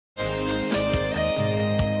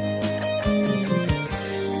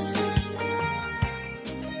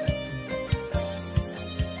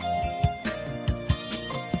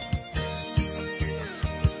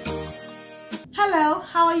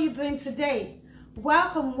doing today?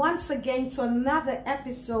 Welcome once again to another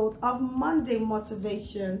episode of Monday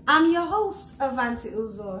Motivation. I'm your host, Avantii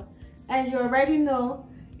Uzor, and you already know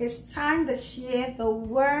it's time to share the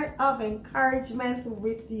word of encouragement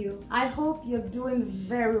with you. I hope you're doing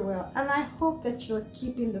very well, and I hope that you're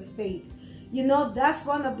keeping the faith. You know, that's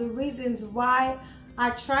one of the reasons why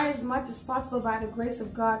I try as much as possible by the grace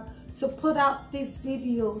of God to put out these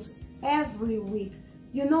videos every week.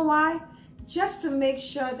 You know why? Just to make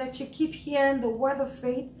sure that you keep hearing the word of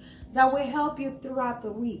faith that will help you throughout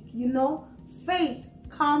the week. You know, faith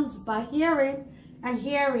comes by hearing, and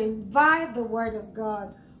hearing by the word of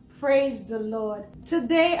God. Praise the Lord.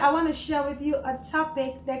 Today, I want to share with you a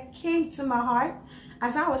topic that came to my heart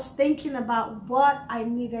as I was thinking about what I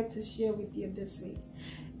needed to share with you this week.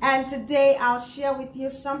 And today, I'll share with you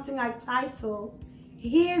something I titled,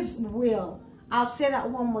 His Will. I'll say that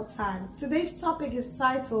one more time. Today's topic is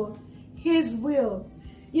titled, His Will.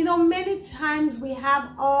 You know, many times we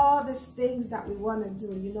have all these things that we want to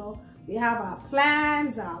do. You know, we have our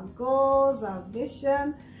plans, our goals, our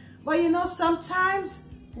vision. But you know, sometimes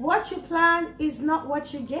what you plan is not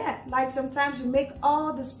what you get. Like sometimes you make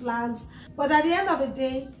all these plans, but at the end of the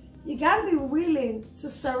day, you got to be willing to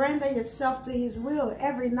surrender yourself to His will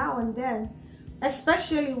every now and then,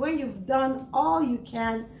 especially when you've done all you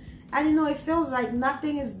can and you know it feels like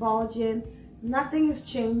nothing is bulging, nothing is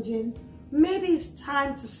changing. Maybe it's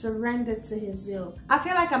time to surrender to His will. I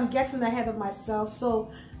feel like I'm getting ahead of myself, so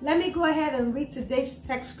let me go ahead and read today's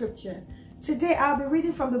text scripture. Today I'll be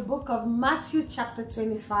reading from the book of Matthew chapter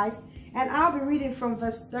 25, and I'll be reading from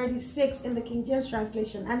verse 36 in the King James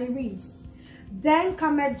translation, and it reads, Then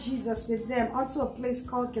cometh Jesus with them unto a place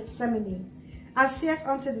called Gethsemane, and saith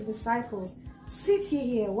unto the disciples, Sit ye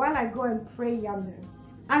here while I go and pray yonder.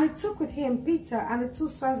 And he took with him Peter and the two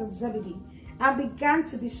sons of Zebedee, and began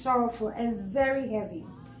to be sorrowful and very heavy.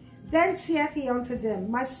 Then saith he unto them,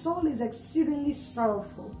 My soul is exceedingly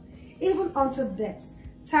sorrowful, even unto death.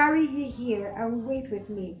 Tarry ye here, and wait with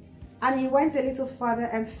me. And he went a little farther,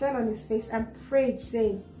 and fell on his face, and prayed,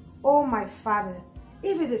 saying, O my Father,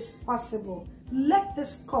 if it is possible, let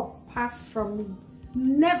this cup pass from me.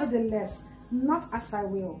 Nevertheless, not as I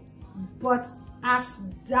will, but as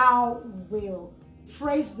thou wilt.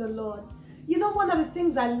 Praise the Lord. You know, one of the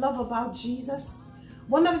things I love about Jesus,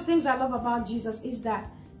 is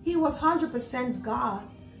that He was 100% God,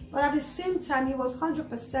 but at the same time, He was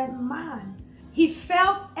 100% man. He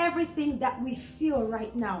felt everything that we feel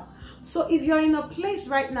right now. So if you're in a place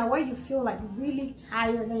right now where you feel like really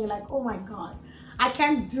tired and you're like, oh my God, I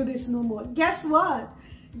can't do this no more. Guess what?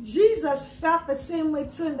 Jesus felt the same way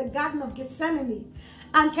too in the Garden of Gethsemane.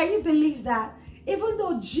 And can you believe that? Even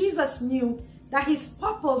though Jesus knew that His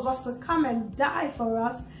purpose was to come and die for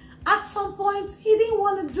us, at some point, He didn't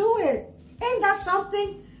want to do it. Ain't that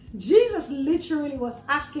something? Jesus literally was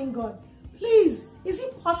asking God, please, is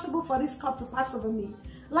it possible for this cup to pass over me?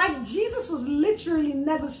 Like Jesus was literally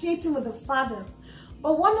negotiating with the Father.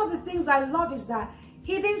 But one of the things I love is that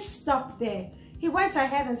He didn't stop there. He went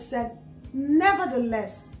ahead and said,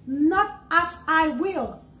 Nevertheless, not as I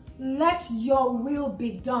will, let your will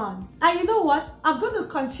be done. And you know what? I'm going to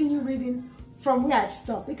continue reading from where I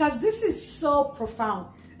stopped, because this is so profound.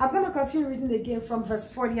 I'm going to continue reading again from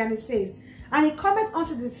verse 40, and it says, And he cometh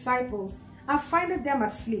unto the disciples, and findeth them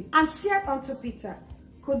asleep, and saith unto Peter,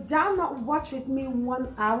 Could thou not watch with me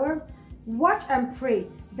 1 hour? Watch and pray,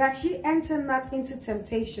 that ye enter not into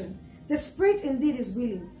temptation. The spirit indeed is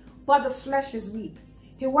willing, but the flesh is weak.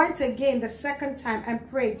 He went again the second time, and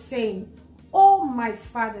prayed, saying, O my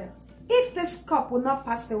Father, if this cup will not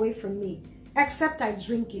pass away from me, except I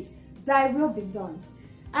drink it, thy will be done.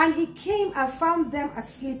 And he came and found them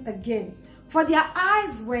asleep again, for their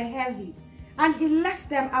eyes were heavy. And he left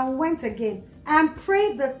them and went again, and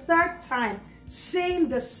prayed the third time, saying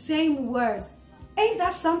the same words. Ain't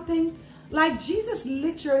that something? Like Jesus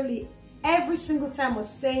literally every single time was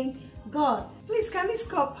saying, God, please, can this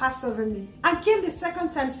cup pass over me? And came the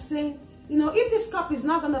second time saying, you know, if this cup is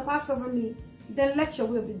not going to pass over me, then let your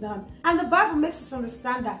will be done. And the Bible makes us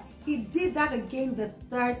understand that He did that again the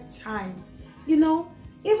third time. You know,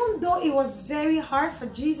 even though it was very hard for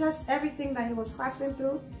Jesus, everything that He was passing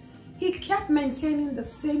through, He kept maintaining the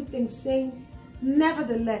same thing, saying,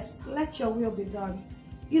 Nevertheless, let your will be done.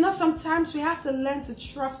 You know, sometimes we have to learn to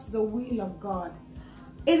trust the will of God.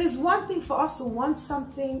 It is one thing for us to want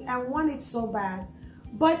something and want it so bad,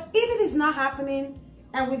 but if it is not happening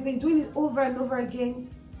and we've been doing it over and over again,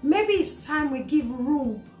 maybe it's time we give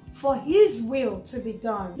room for His will to be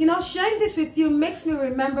done. You know, sharing this with you makes me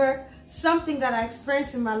remember something that I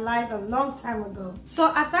experienced in my life a long time ago.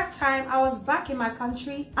 So at that time, I was back in my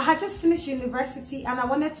country. I had just finished university and I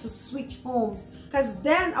wanted to switch homes because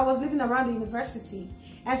then I was living around the university.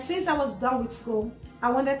 And since I was done with school,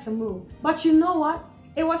 I wanted to move. But you know what?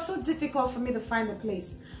 It was so difficult for me to find a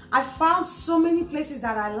place. I found so many places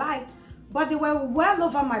that I liked, but they were well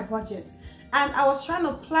over my budget. And I was trying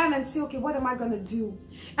to plan and see, okay, what am I going to do?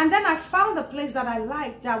 And then I found a place that I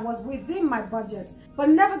liked that was within my budget. But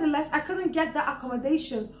nevertheless, I couldn't get the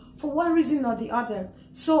accommodation for one reason or the other.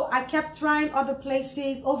 So I kept trying other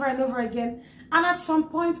places over and over again. And at some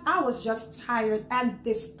point, I was just tired and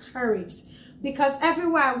discouraged. Because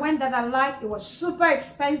everywhere I went that I liked, it was super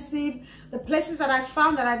expensive. The places that I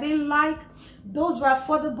found that I didn't like, those were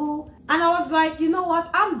affordable. And I was like, you know what?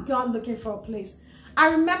 I'm done looking for a place.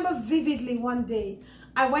 I remember vividly one day,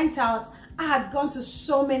 I went out. I had gone to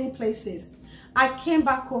so many places. I came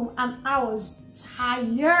back home and I was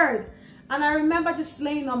tired. And I remember just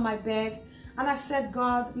laying on my bed and I said,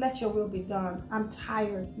 God, let your will be done. I'm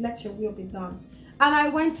tired. Let your will be done. And I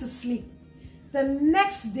went to sleep. The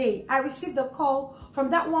next day, I received a call from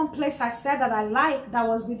that one place I said that I liked that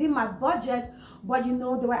was within my budget. But you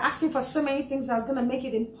know, they were asking for so many things that was going to make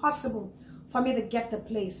it impossible for me to get the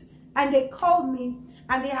place. And they called me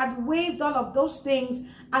and they had waived all of those things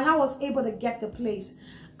and I was able to get the place.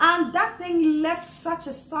 And that thing left such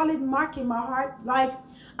a solid mark in my heart. Like,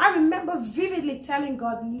 I remember vividly telling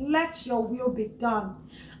God, let your will be done.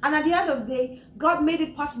 And at the end of the day, God made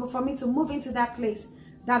it possible for me to move into that place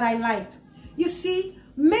that I liked. You see,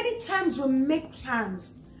 many times we make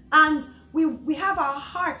plans and we have our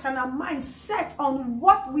hearts and our minds set on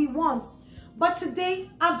what we want. But today,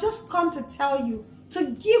 I've just come to tell you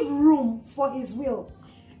to give room for his will,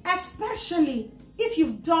 especially if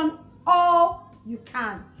you've done all you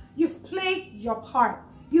can. You've played your part.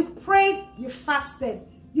 You've prayed, you've fasted,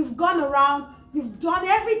 you've gone around, you've done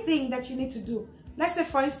everything that you need to do. Let's say,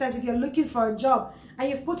 for instance, if you're looking for a job and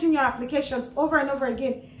you've put in your applications over and over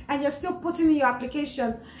again, and you're still putting in your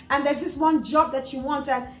application, and there's this one job that you want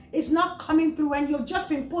and it's not coming through, and you've just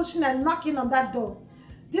been pushing and knocking on that door.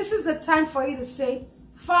 This is the time for you to say,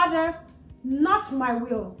 Father, not my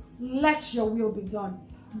will, let your will be done.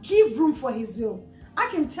 Give room for his will. I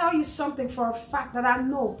can tell you something for a fact that I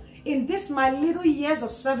know in this my little years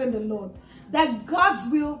of serving the Lord, that God's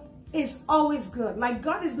will is always good. Like,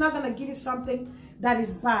 God is not going to give you something that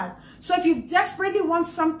is bad. So if you desperately want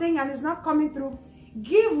something and it's not coming through,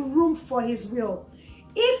 give room for his will.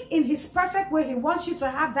 If in his perfect way he wants you to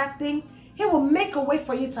have that thing, he will make a way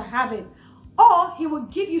for you to have it. Or he will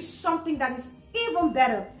give you something that is even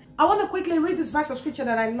better. I want to quickly read this verse of scripture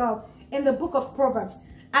that I love in the book of Proverbs.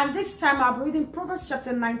 And this time I'll be reading Proverbs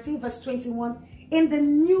chapter 19 verse 21 in the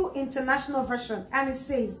New International Version. And it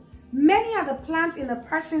says, many are the plans in a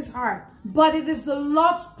person's heart, but it is the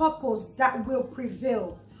Lord's purpose that will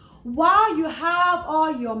prevail. While you have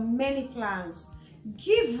all your many plans,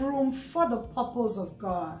 give room for the purpose of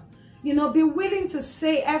God. You know, be willing to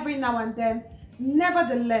say every now and then,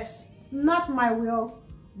 nevertheless, not my will,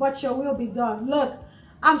 but your will be done. Look,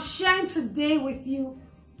 I'm sharing today with you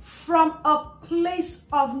from a place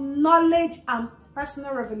of knowledge and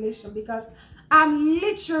personal revelation, because I'm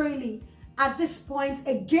literally at this point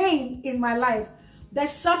again in my life.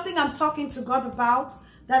 There's something I'm talking to God about,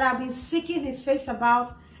 that I've been seeking his face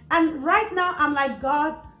about. And right now I'm like,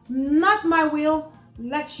 God, not my will,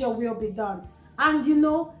 let your will be done. And you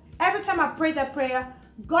know, every time I pray that prayer,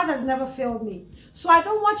 God has never failed me. So I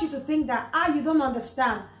don't want you to think that, you don't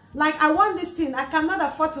understand. Like, I want this thing, I cannot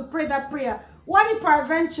afford to pray that prayer. What if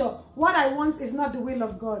peradventure what I want is not the will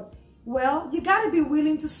of God? Well, you got to be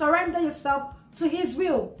willing to surrender yourself to his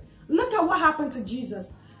will. Look at what happened to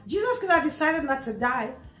Jesus. Jesus could have decided not to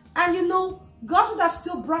die. And you know, God would have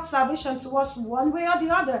still brought salvation to us one way or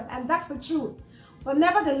the other. And that's the truth. But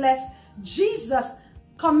nevertheless, Jesus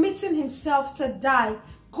committing himself to die,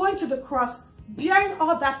 going to the cross, bearing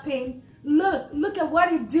all that pain. Look at what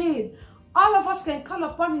he did. All of us can call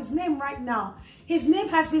upon his name right now. His name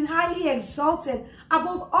has been highly exalted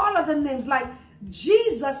above all other names. Like,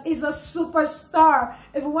 Jesus is a superstar,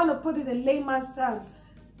 if we want to put it in layman's terms.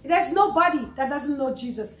 There's nobody that doesn't know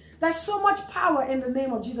Jesus. There's so much power in the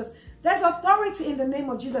name of Jesus. There's authority in the name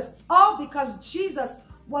of Jesus. All because Jesus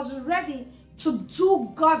was ready to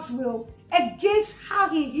do God's will against how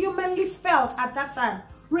he humanly felt at that time.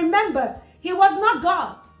 Remember, he was not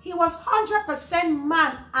God. He was 100%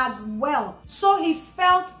 man as well. So he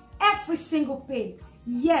felt every single pain.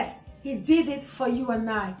 Yet, he did it for you and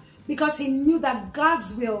I. Because he knew that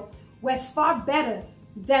God's will were far better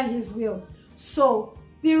than his will. So,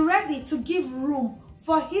 be ready to give room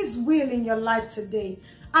for his will in your life today.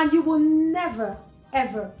 and you will never,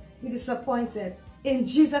 ever be disappointed. In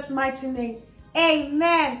Jesus' mighty name,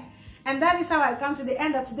 amen. And that is how I come to the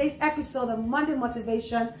end of today's episode of Monday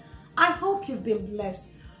Motivation. I hope you've been blessed.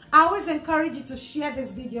 I always encourage you to share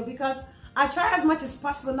this video because I try as much as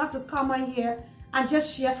possible not to come on here and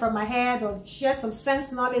just share from my head or share some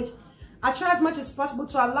sense knowledge. I try as much as possible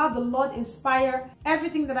to allow the Lord inspire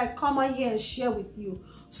everything that I come on here and share with you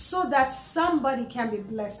so that somebody can be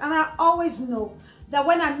blessed. And I always know that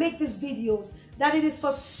when I make these videos, that it is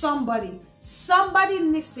for somebody. Somebody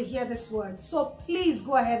needs to hear this word. So please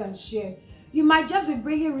go ahead and share. You might just be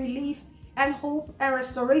bringing relief and hope and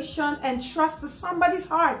restoration and trust to somebody's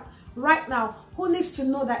heart right now who needs to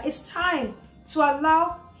know that it's time to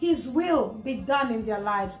allow His will be done in their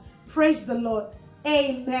lives. Praise the Lord.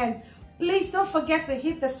 Amen. Please don't forget to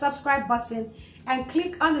hit the subscribe button and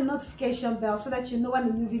click on the notification bell so that you know when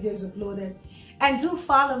the new video is uploaded. And do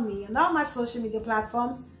follow me on all my social media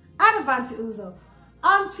platforms at Avantii Uzor.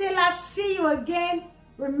 Until I see you again,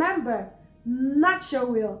 remember, not your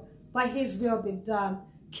will, but His will be done.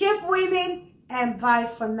 Keep winning and bye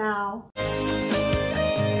for now.